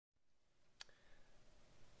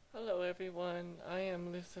Hello everyone, I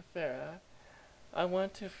am Lucifera. I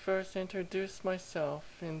want to first introduce myself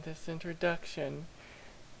in this introduction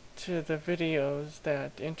to the videos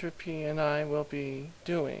that Entropy and I will be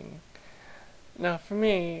doing. Now for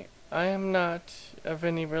me, I am not of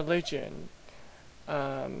any religion.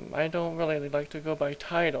 I don't really like to go by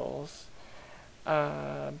titles.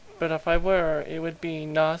 But if I were, it would be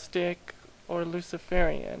Gnostic or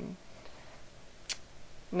Luciferian.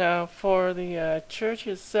 Now for the church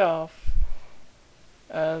itself,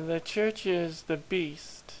 the church is the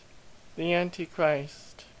beast, the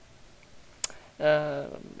Antichrist.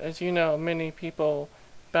 As you know, many people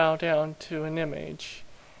bow down to an image,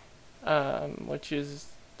 which is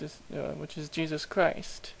Jesus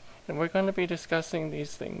Christ, and we're going to be discussing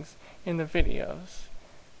these things in the videos.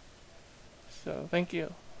 So, thank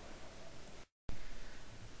you.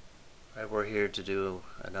 Alright, we're here to do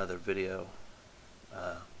another video.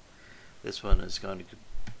 This one is going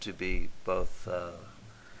to be both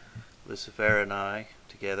Lucifer and I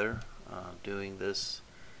together doing this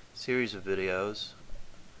series of videos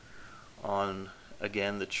on,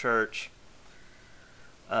 again, the church.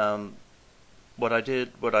 What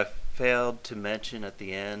I failed to mention at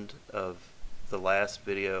the end of the last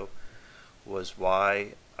video was why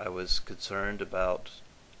I was concerned about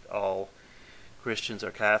all Christians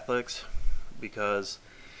are Catholics, because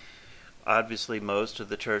obviously most of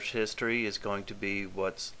the church history is going to be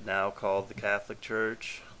what's now called the Catholic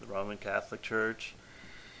Church, the Roman Catholic Church.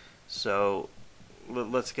 So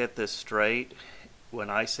let's get this straight.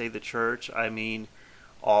 When I say the church, I mean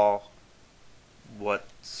all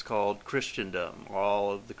what's called Christendom,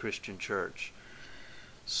 all of the Christian church.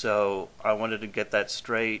 So I wanted to get that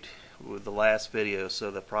straight with the last video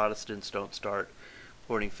so the Protestants don't start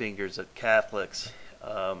pointing fingers at Catholics.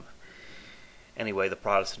 Anyway, the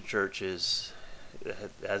Protestant church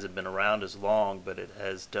hasn't been around as long, but it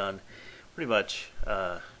has done pretty much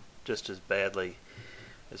just as badly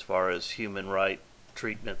as far as human right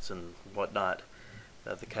treatments and whatnot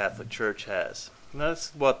that the Catholic Church has. And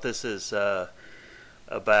that's what this is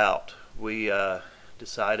about. We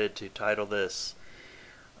decided to title this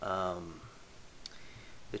The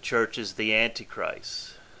Church is the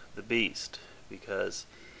Antichrist, the Beast, because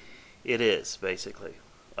it is, basically.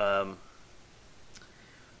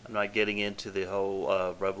 I'm not getting into the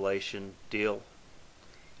whole Revelation deal.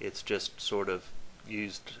 It's just sort of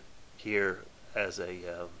used here as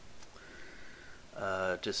a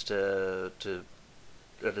an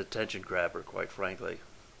attention grabber, quite frankly.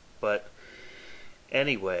 But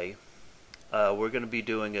anyway, we're going to be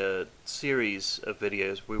doing a series of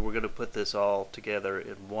videos. We were going to put this all together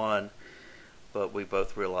in one, but we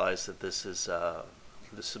both realized that this is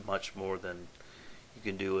much more than you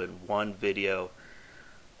can do in one video.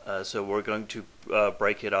 So we're going to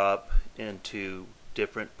break it up into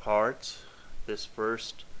different parts. This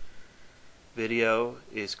first video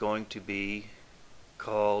is going to be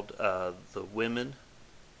called The Women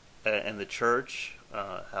and the Church,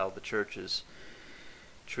 how the church has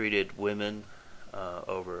treated women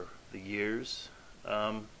over the years,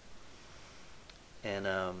 and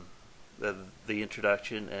the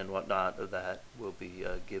introduction and whatnot of that will be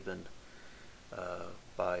given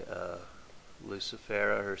by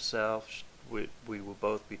Lucifera herself. We will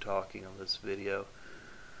both be talking on this video.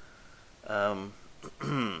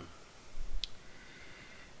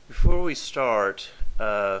 Before we start,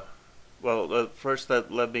 first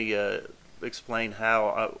let me explain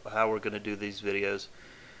how we're going to do these videos.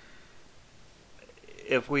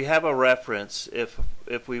 If we have a reference, if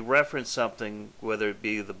we reference something, whether it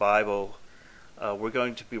be the Bible, we're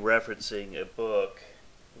going to be referencing a book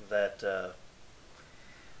that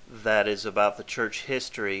is about the church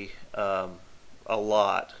history a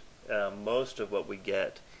lot. Most of what we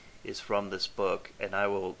get is from this book, and I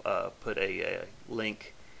will put a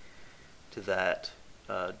link to that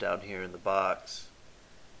down here in the box.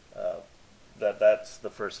 That's the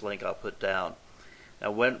first link I'll put down.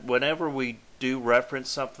 Now, whenever we do reference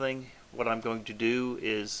something, what I'm going to do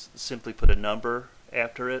is simply put a number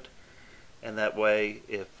after it, and that way,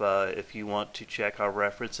 if you want to check our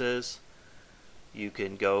references, you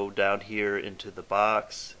can go down here into the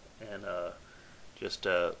box and just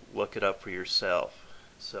look it up for yourself.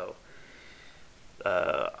 So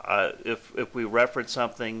if we reference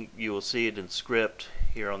something, you will see it in script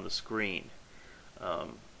here on the screen.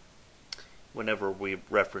 Whenever we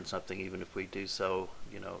reference something, even if we do so,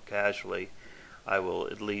 casually, I will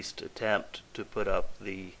at least attempt to put up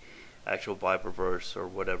the actual Bible verse or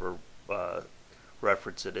whatever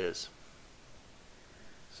reference it is.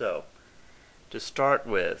 So, to start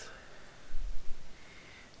with,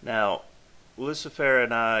 now, Lucifer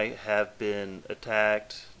and I have been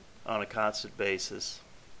attacked on a constant basis.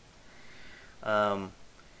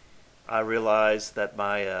 I realize that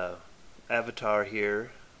my avatar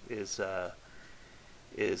here is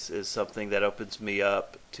something that opens me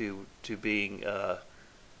up to being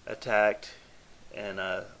attacked, and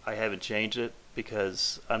I haven't changed it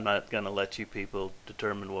because I'm not going to let you people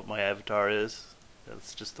determine what my avatar is.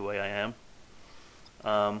 That's just the way I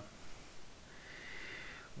am.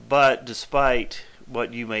 But despite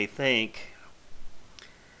what you may think,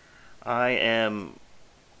 I am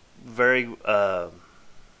very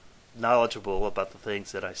knowledgeable about the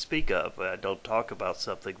things that I speak of. I don't talk about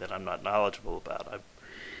something that I'm not knowledgeable about.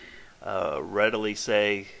 I readily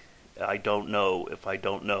say I don't know if I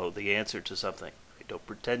don't know the answer to something. I don't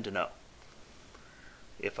pretend to know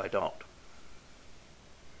if I don't.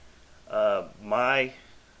 My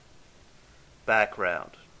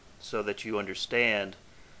background, so that you understand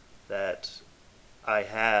that I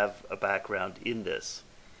have a background in this.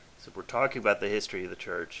 So we're talking about the history of the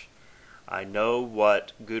church. I know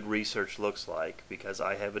what good research looks like because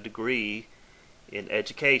I have a degree in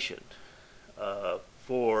education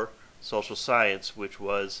for social science, which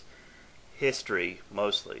was history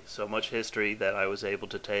mostly. So much history that I was able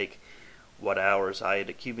to take what hours I had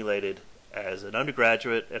accumulated as an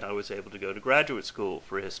undergraduate, and I was able to go to graduate school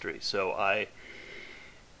for history. So I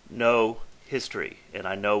know history, and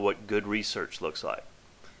I know what good research looks like,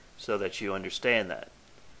 so that you understand that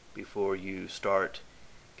before you start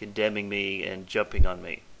condemning me and jumping on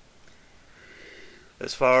me.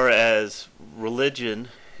 As far as religion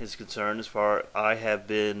is concerned, I have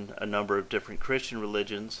been a number of different Christian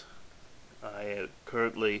religions. I am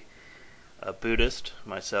currently a Buddhist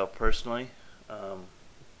myself personally.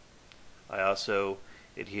 I also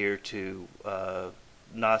adhere to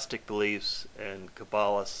Gnostic beliefs and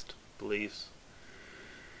Kabbalist beliefs.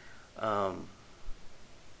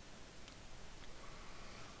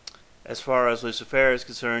 As far as Lucifer is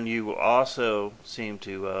concerned, you also seem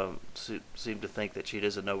to think that she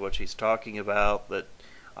doesn't know what she's talking about. That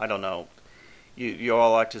I don't know. You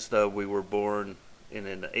all act as though we were born in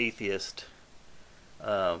an atheist.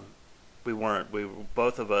 We weren't.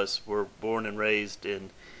 Both of us were born and raised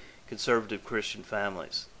in conservative Christian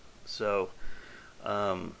families. So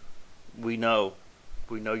we know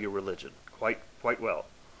your religion quite well.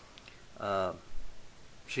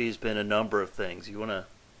 She's been a number of things. You want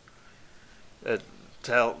to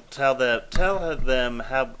tell them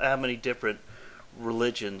how many different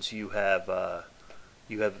religions you have at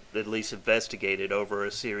least investigated over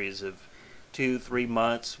a series of 2-3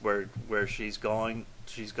 months where she's gone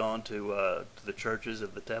to the churches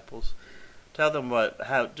and the temples. Tell them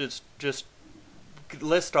just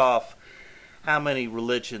list off how many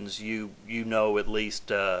religions you know at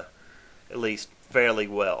least fairly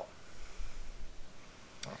well.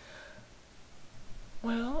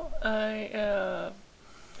 Well, I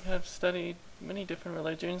have studied many different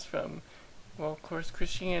religions from, well, of course,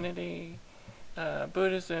 Christianity,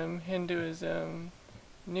 Buddhism, Hinduism,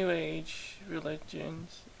 New Age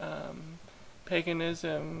religions,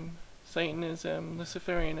 paganism, Satanism,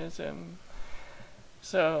 Luciferianism.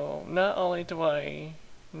 So not only do I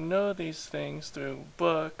know these things through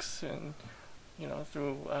books and,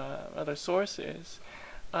 through other sources,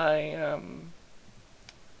 I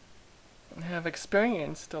have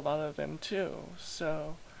experienced a lot of them too.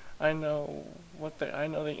 So I know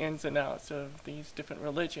the ins and outs of these different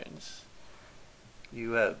religions.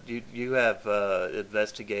 You have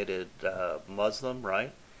investigated Muslim,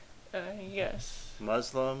 right? Yes.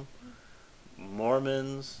 Muslim,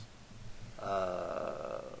 Mormons,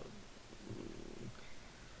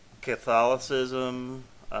 Catholicism,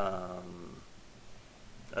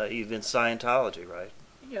 even Scientology, right?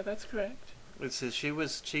 Yeah, that's correct.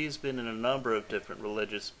 She's been in a number of different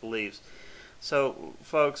religious beliefs. So,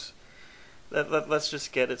 folks, let's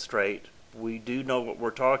just get it straight. We do know what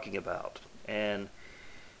we're talking about, and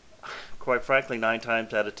quite frankly, 9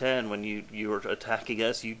 times out of 10, when you're attacking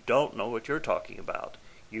us, you don't know what you're talking about.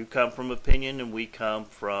 You come from opinion, and we come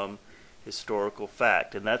from historical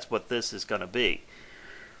fact, and that's what this is going to be.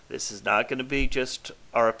 This is not going to be just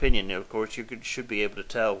our opinion. Of course, you should be able to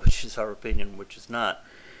tell which is our opinion, which is not.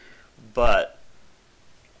 But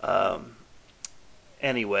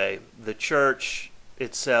anyway, the church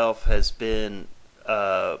itself has been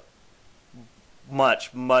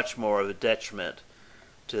much more of a detriment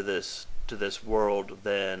to this world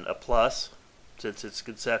than a plus since its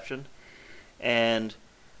conception, and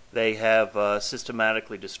they have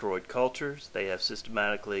systematically destroyed cultures. They have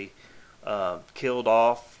systematically killed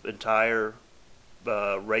off entire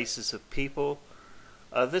races of people.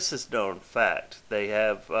 This is known fact. They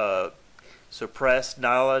have suppressed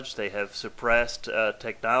knowledge. They have suppressed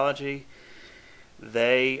technology.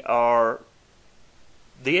 They are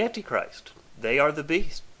the Antichrist. They are the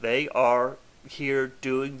beast. They are here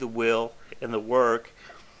doing the will and the work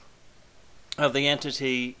of the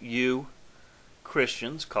entity you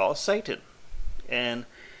Christians call Satan. And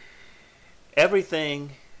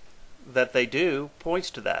everything that they do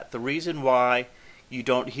points to that. The reason why you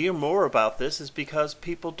don't hear more about this is because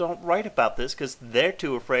people don't write about this because they're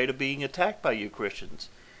too afraid of being attacked by you Christians.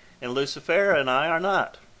 And Lucifer and I are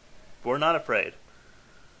not. We're not afraid.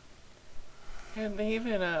 And they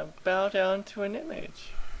even bow down to an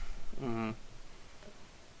image. Mm-hmm.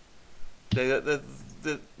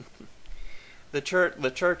 The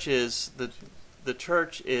church is the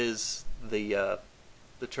church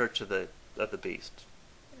of the beast,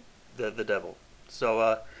 the devil.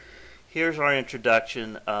 So here's our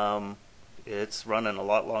introduction. It's running a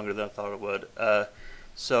lot longer than I thought it would.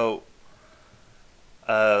 So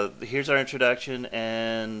here's our introduction,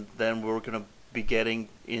 and then we're going to be getting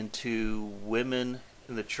into women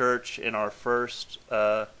in the church in our first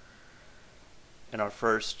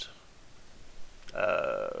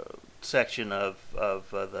section of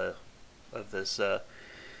this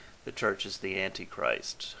the church is the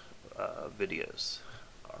Antichrist videos.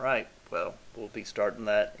 All right, well, we'll be starting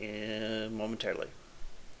that momentarily.